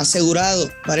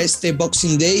asegurado para este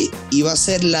Boxing Day, y va a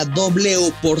ser la doble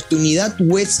oportunidad.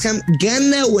 West Ham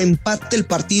gana o empata el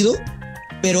partido,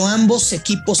 pero ambos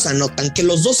equipos anotan, que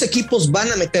los dos equipos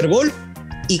van a meter gol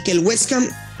y que el West Ham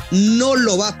no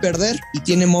lo va a perder, y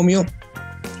tiene momio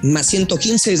más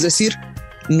 115, es decir,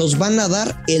 nos van a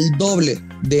dar el doble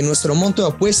de nuestro monto de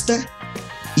apuesta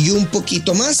y un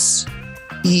poquito más.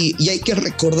 Y hay que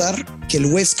recordar que el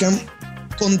West Ham,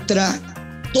 contra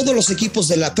todos los equipos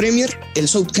de la Premier, el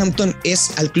Southampton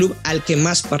es al club al que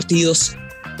más partidos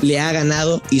le ha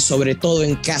ganado, y sobre todo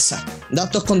en casa.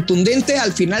 Dato contundente,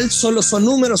 al final solo son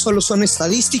números, solo son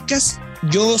estadísticas.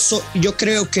 Yo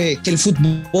creo que el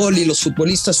fútbol y los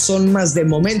futbolistas son más de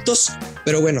momentos,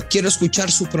 pero bueno, quiero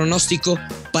escuchar su pronóstico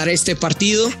para este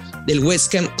partido del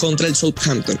West Ham contra el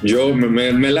Southampton. Yo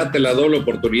me late la doble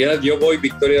oportunidad. Yo voy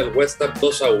victoria del West Ham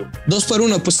 2-1.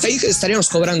 2-1, pues ahí estaríamos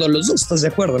cobrando los dos, ¿estás de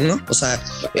acuerdo, no? O sea,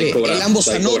 el ambos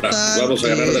anotan. Vamos a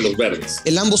ganar de los verdes.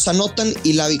 El ambos anotan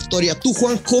y la victoria. ¿Tú,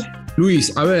 Juanjo?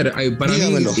 Luis, a ver, para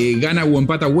dígamelo. Mí gana o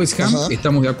empata West Ham. Ajá.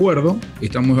 Estamos de acuerdo.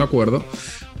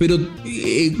 Pero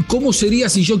 ¿cómo sería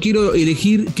si yo quiero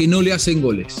elegir que no le hacen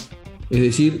goles? Es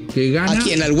decir, que gana... ¿A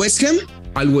quién? ¿Al West Ham?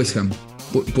 Al West Ham.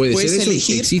 ¿Puede Puedes ser eso?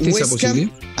 elegir ¿Existe West esa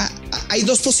posibilidad? Hay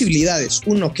dos posibilidades.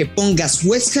 Uno, que pongas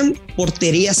West Ham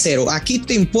portería 0. Aquí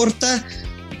te importa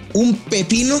un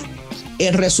pepino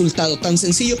el resultado, tan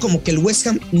sencillo como que el West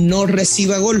Ham no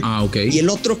reciba gol. Ok. Y el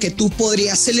otro que tú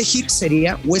podrías elegir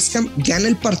sería West Ham gana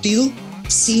el partido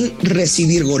sin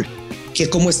recibir gol, que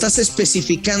como estás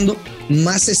especificando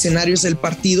más escenarios del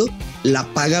partido,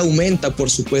 la paga aumenta, por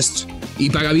supuesto. ¿Y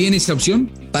paga bien esa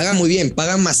opción? Paga muy bien,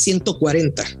 paga más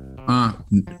 140.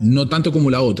 No tanto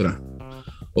como la otra.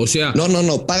 O sea...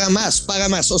 No, paga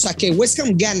más. O sea, que West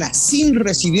Ham gana sin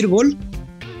recibir gol,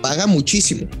 paga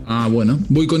muchísimo. Ah, bueno,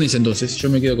 voy con esa entonces, yo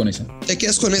me quedo con esa. Te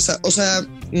quedas con esa, o sea,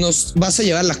 nos vas a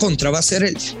llevar la contra, va a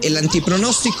ser el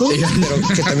antipronóstico, pero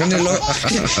que también es lo...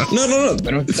 No,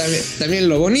 pero también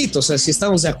lo bonito, o sea, si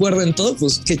estamos de acuerdo en todo,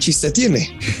 pues qué chiste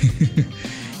tiene.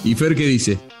 ¿Y Fer qué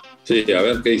dice? Sí, a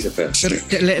ver qué dice Fer.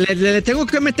 ¿Le tengo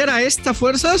que meter a esta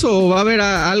fuerzas o va a haber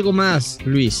algo más,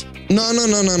 Luis? No.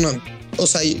 O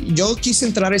sea, yo quise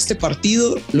entrar a este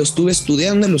partido, lo estuve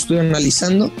estudiando, lo estuve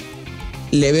analizando.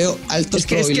 Le veo altas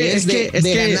probabilidades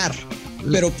de ganar.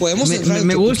 Pero podemos entrar.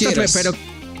 Me gusta, pero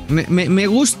me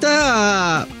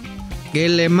gusta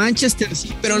el Manchester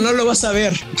City. Pero no lo vas a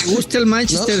ver. Me gusta el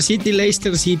Manchester ¿No? City,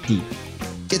 Leicester City.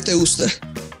 ¿Qué te gusta?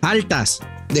 Altas.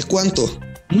 ¿De cuánto?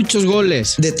 Muchos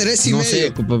goles. De 3.5. No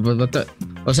sé.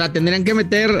 O sea, tendrían que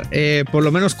meter por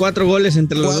lo menos 4 goles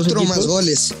entre los dos equipos. 4 más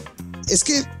goles. Es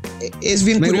que es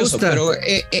bien curioso, pero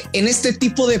en este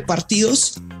tipo de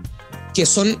partidos que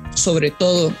son sobre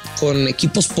todo con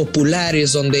equipos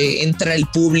populares donde entra el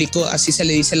público, así se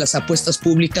le dice las apuestas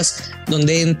públicas,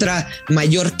 donde entra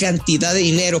mayor cantidad de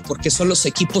dinero porque son los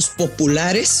equipos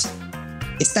populares,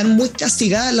 están muy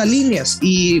castigadas las líneas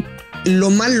y lo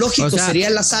más lógico sería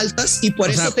las altas y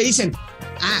por eso te dicen,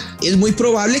 es muy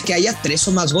probable que haya 3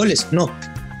 o más goles. No,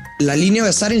 la línea va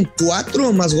a estar en 4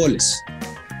 o más goles.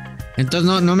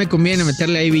 Entonces no me conviene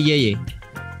meterle ahí BJJ.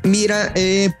 Mira,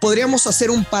 podríamos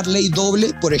hacer un parlay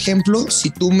doble, por ejemplo, si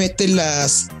tú metes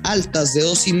las altas de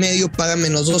 2.5, paga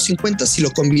menos 2.50, si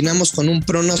lo combinamos con un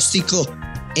pronóstico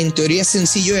en teoría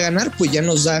sencillo de ganar, pues ya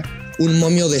nos da un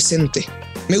momio decente.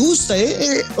 Me gusta,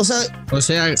 o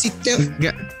sea si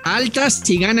altas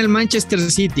si gana el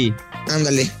Manchester City.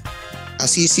 Ándale,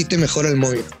 así sí te mejora el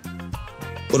momio.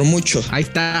 Por mucho. Ahí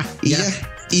está. Y ya.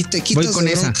 Y te quitas voy con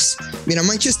de esa. broncas. Mira,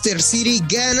 Manchester City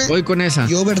gana. Voy con esa.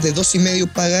 Y over de 2.5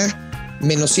 paga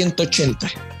menos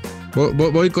 180.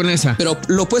 Voy con esa. Pero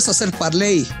lo puedes hacer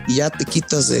parlay y ya te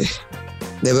quitas de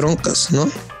broncas,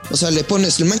 ¿no? O sea, le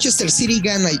pones el Manchester City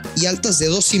gana y altas de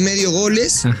 2.5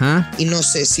 goles. Ajá. Y no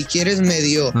sé, si quieres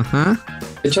medio. Ajá.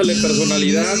 Échale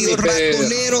personalidad. Medio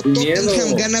ratonero,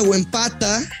 Tottenham gana o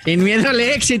empata. Sin miedo al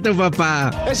éxito,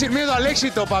 papá. Es sin miedo al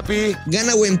éxito, papi.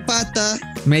 Gana o empata.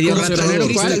 Medio ratonero,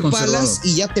 Crystal Palace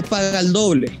y ya te paga el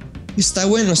doble. Está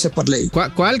bueno ese parlay.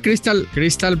 ¿Cuál? Crystal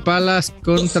Palace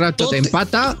contra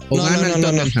 ¿empata o gana el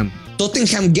Tottenham? No.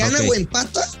 Tottenham gana o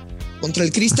empata contra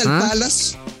el Crystal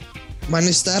Palace. Van a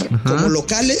estar como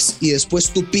locales y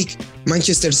después tu pick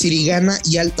Manchester City gana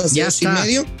y altas de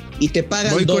 2.5 y te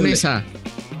paga el doble.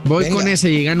 Voy con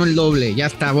ese y gano el doble. Ya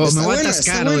está, me voy a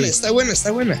atascar hoy. Está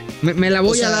buena. Me la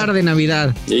voy a dar de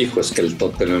Navidad. Hijo, es que el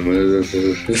Tottenham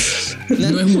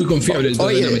no es muy confiable el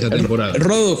Tottenham esta temporada.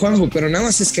 Rodo, Juanjo, pero nada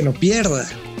más es que no pierda.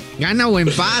 Gana o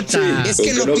empata. Es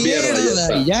que no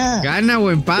pierda, ya. Gana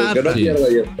o empata. No pierda,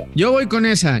 ya está. Yo voy con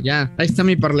esa, ya. Ahí está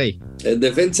mi parlay. En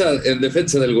defensa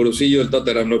del Gurusillo, el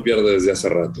Tottenham no pierde desde hace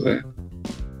rato. A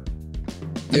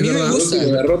mí me gusta.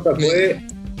 La derrota fue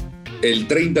el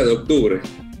 30 de octubre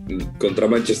contra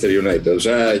Manchester United. O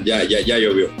sea, ya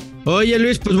llovió. Oye,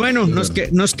 Luis, pues bueno,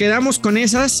 nos quedamos con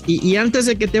esas y antes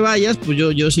de que te vayas, pues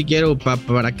yo sí quiero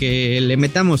para que le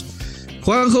metamos.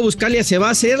 Juanjo Buscalia, ¿se va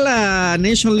a hacer la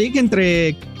Nation League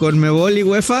entre CONMEBOL y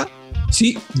UEFA?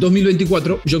 Sí,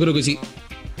 2024, yo creo que sí.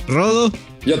 Rodo.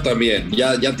 Yo también,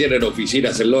 ya tienen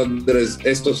oficinas en Londres,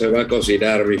 esto se va a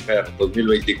cocinar, mi Fer,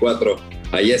 2024,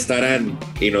 allá estarán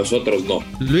y nosotros no.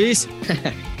 Luis.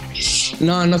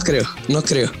 No creo.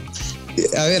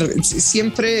 A ver,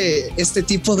 siempre este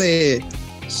tipo de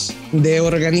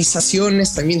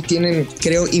organizaciones también tienen,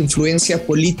 creo, influencia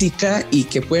política y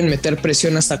que pueden meter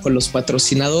presión hasta con los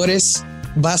patrocinadores.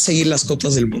 Va a seguir las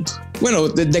Copas del Mundo. Bueno,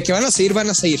 de que van a seguir.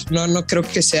 No creo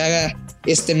que se haga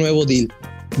este nuevo deal.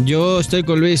 Yo estoy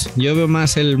con Luis. Yo veo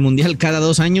más el Mundial cada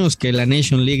 2 años que la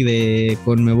Nation League de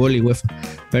CONMEBOL y UEFA.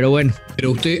 Pero bueno.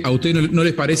 Pero a usted no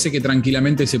les parece que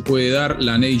tranquilamente se puede dar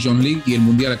la Nation League y el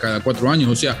Mundial a cada 4 años.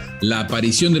 O sea, la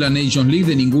aparición de la Nation League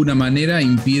de ninguna manera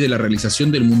impide la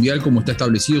realización del Mundial como está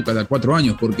establecido cada 4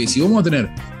 años. Porque si vamos a tener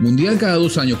Mundial cada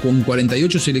 2 años con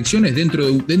 48 selecciones, dentro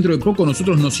de poco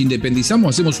nosotros nos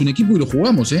independizamos, hacemos un equipo y lo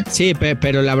jugamos, ¿eh? Sí,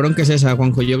 pero la bronca es esa,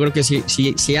 Juanjo. Yo creo que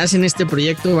si hacen este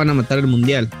proyecto van a matar el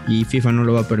Mundial y FIFA no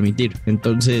lo va a permitir.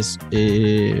 Entonces,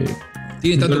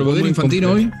 ¿tiene tanto poder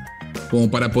Infantino hoy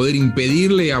como para poder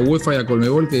impedirle a UEFA y a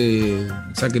CONMEBOL que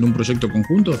saquen un proyecto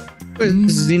conjunto?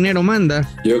 Pues dinero manda.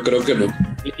 Yo creo que no.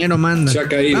 Dinero manda. Se ha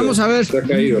caído. Vamos a ver. Se ha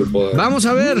caído el poder. Vamos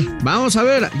a ver.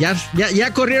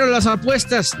 Ya corrieron las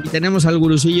apuestas y tenemos al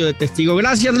Gurusillo de testigo.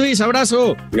 Gracias, Luis.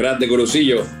 Abrazo. Grande,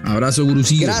 Gurusillo. Abrazo,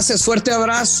 Gurusillo. Gracias, fuerte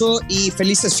abrazo y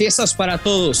felices fiestas para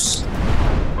todos.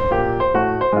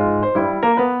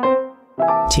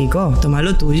 Chico, toma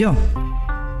lo tuyo.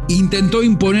 Intentó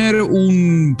imponer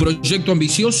un proyecto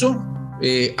ambicioso,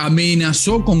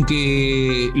 amenazó con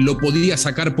que lo podía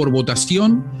sacar por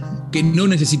votación, que no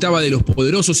necesitaba de los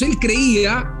poderosos. Él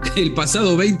creía que el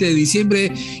pasado 20 de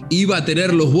diciembre iba a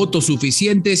tener los votos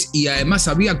suficientes y además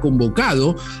había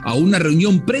convocado a una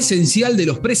reunión presencial de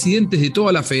los presidentes de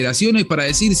todas las federaciones para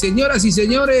decir: señoras y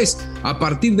señores, a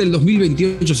partir del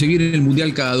 2028 se viene el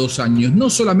Mundial cada 2 años. No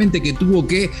solamente que tuvo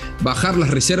que bajar las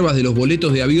reservas de los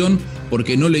boletos de avión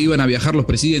porque no le iban a viajar los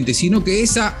presidentes, sino que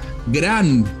esa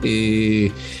gran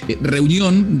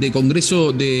reunión de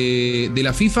Congreso de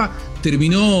la FIFA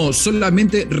terminó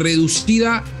solamente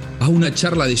reducida a una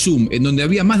charla de Zoom, en donde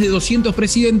había más de 200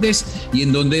 presidentes y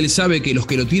en donde él sabe que los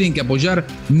que lo tienen que apoyar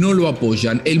no lo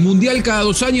apoyan. El Mundial cada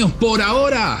 2 años, por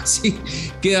ahora, sí,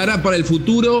 quedará para el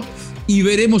futuro y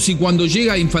veremos si cuando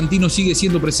llega Infantino sigue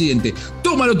siendo presidente.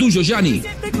 Toma lo tuyo, Gianni.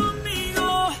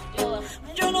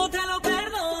 Yo no te lo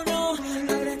perdono,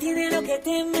 ahora tiene lo que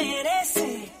te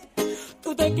merece.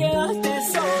 Tú te quedaste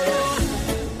solo.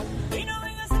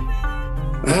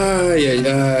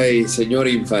 Ay, señor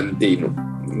Infantino.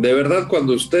 De verdad,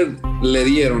 cuando usted le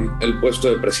dieron el puesto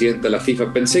de presidente de la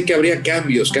FIFA, pensé que habría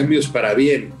cambios para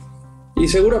bien. Y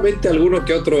seguramente alguno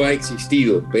que otro ha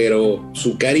existido, pero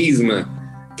su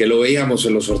carisma, que lo veíamos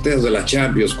en los sorteos de la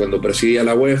Champions cuando presidía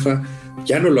la UEFA,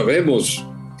 ya no lo vemos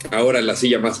ahora en la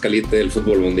silla más caliente del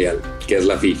fútbol mundial, que es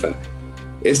la FIFA.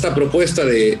 Esta propuesta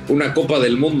de una Copa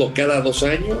del Mundo cada 2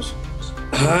 años...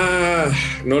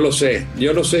 no lo sé.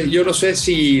 Yo no sé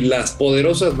si las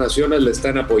poderosas naciones le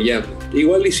están apoyando.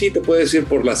 Igual y sí te puedes ir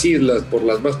por las islas, por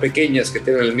las más pequeñas que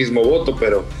tienen el mismo voto,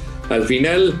 pero al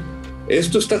final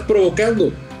esto está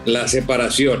provocando la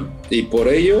separación y por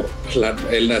ello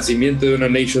el nacimiento de una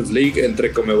Nations League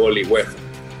entre CONMEBOL y UEFA.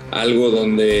 Algo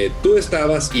donde tú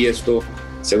estabas y esto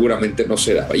seguramente no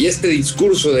se daba. Y este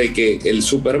discurso de que el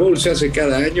Super Bowl se hace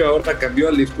cada año, ahora cambió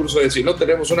al discurso de si no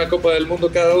tenemos una Copa del Mundo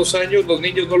cada 2 años, los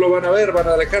niños no lo van a ver, van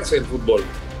a alejarse del fútbol.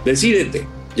 Decídete,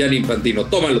 Gianni Infantino,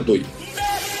 toma lo tuyo.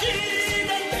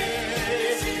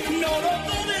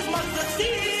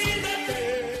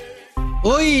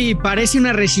 Hoy parece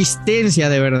una resistencia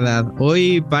de verdad.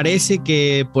 Hoy parece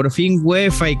que por fin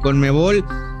UEFA y CONMEBOL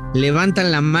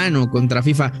levantan la mano contra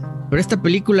FIFA. Pero esta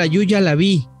película yo ya la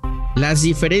vi. Las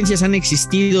diferencias han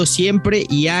existido siempre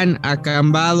y han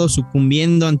acabado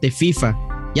sucumbiendo ante FIFA.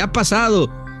 Ya ha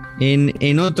pasado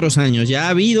en otros años. Ya ha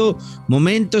habido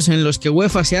momentos en los que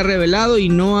UEFA se ha revelado y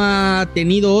no ha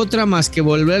tenido otra más que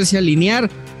volverse a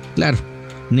alinear. Claro,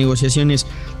 negociaciones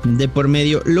de por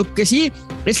medio. Lo que sí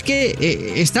es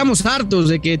que estamos hartos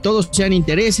de que todos sean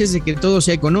intereses, de que todo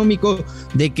sea económico,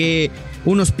 de que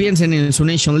unos piensen en su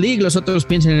Nation League, los otros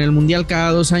piensen en el Mundial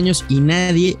cada 2 años y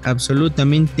nadie,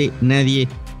 absolutamente nadie,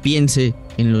 piense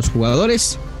en los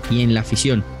jugadores y en la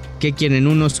afición. ¿Qué quieren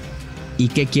unos y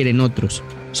qué quieren otros?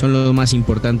 Son lo más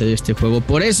importante de este juego.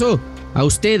 Por eso, a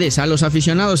ustedes, a los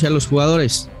aficionados y a los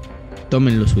jugadores,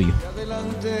 tomen lo suyo.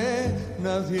 Adelante,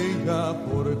 nadie irá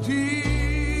por ti.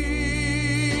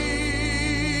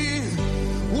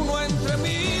 Uno entre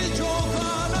mil yo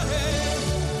ganaré.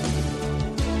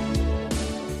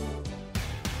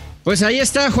 Pues ahí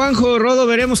está, Juanjo, Rodo,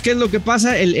 veremos qué es lo que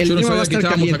pasa. Yo no sabía que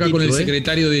estábamos acá con el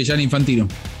secretario de Gianni Infantino.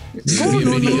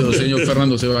 Bienvenido, señor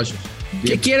Fernando Ceballos.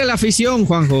 ¿Qué quiere la afición,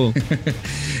 Juanjo?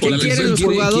 ¿Qué quieren los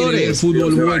jugadores? Quiere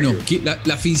fútbol bueno.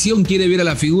 La afición quiere ver a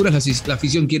las figuras, la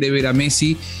afición quiere ver a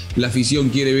Messi, la afición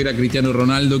quiere ver a Cristiano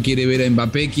Ronaldo, quiere ver a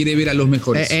Mbappé, quiere ver a los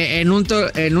mejores. En un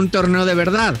torneo de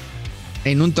verdad.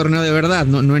 En un torneo de verdad,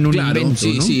 no en un invento,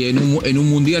 sí, ¿no? Sí, en un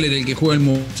mundial en el que juega el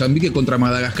Mozambique contra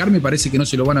Madagascar, me parece que no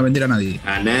se lo van a vender a nadie.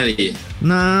 A nadie.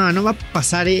 No va a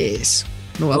pasar eso.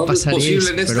 No va a pasar eso.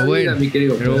 En esta vida, mi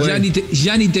querido. Pero bueno.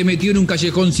 Ya ni te metió en un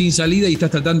callejón sin salida y estás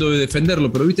tratando de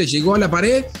defenderlo, pero viste, llegó a la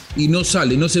pared y no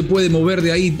sale, no se puede mover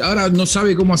de ahí. Ahora no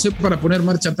sabe cómo hacer para poner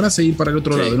marcha atrás e ir para el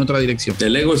otro lado, en otra dirección.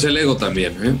 El ego es el ego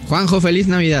también, ¿eh? Juanjo, feliz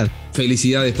Navidad.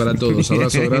 Felicidades para todos,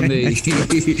 abrazo grande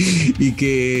y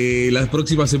que las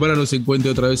próximas semanas nos encuentre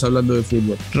otra vez hablando de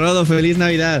fútbol. Rodo, feliz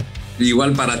Navidad.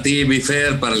 Igual para ti, mi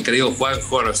Fer, para el querido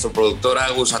Juanjo, a nuestro productor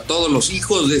Agus, a todos los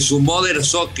hijos de su Mother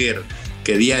Soccer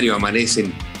que diario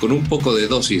amanecen con un poco de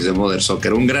dosis de Mother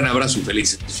Soccer. Un gran abrazo y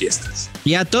felices fiestas.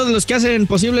 Y a todos los que hacen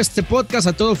posible este podcast,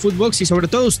 a todo Footbox y sobre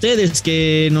todo ustedes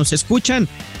que nos escuchan,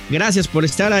 gracias por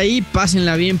estar ahí,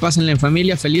 pásenla bien, pásenla en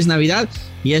familia, feliz Navidad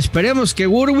y esperemos que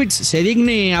Gurwitz se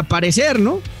digne aparecer,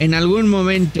 ¿no? En algún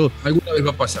momento. Alguna vez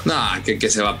va a pasar. No, que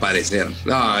se va a aparecer.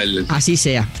 No, Así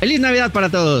sea. Feliz Navidad para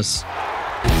todos.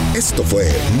 Esto fue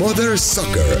Mother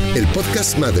Soccer, el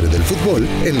podcast madre del fútbol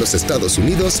en los Estados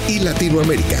Unidos y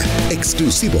Latinoamérica,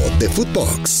 exclusivo de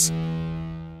Footbox.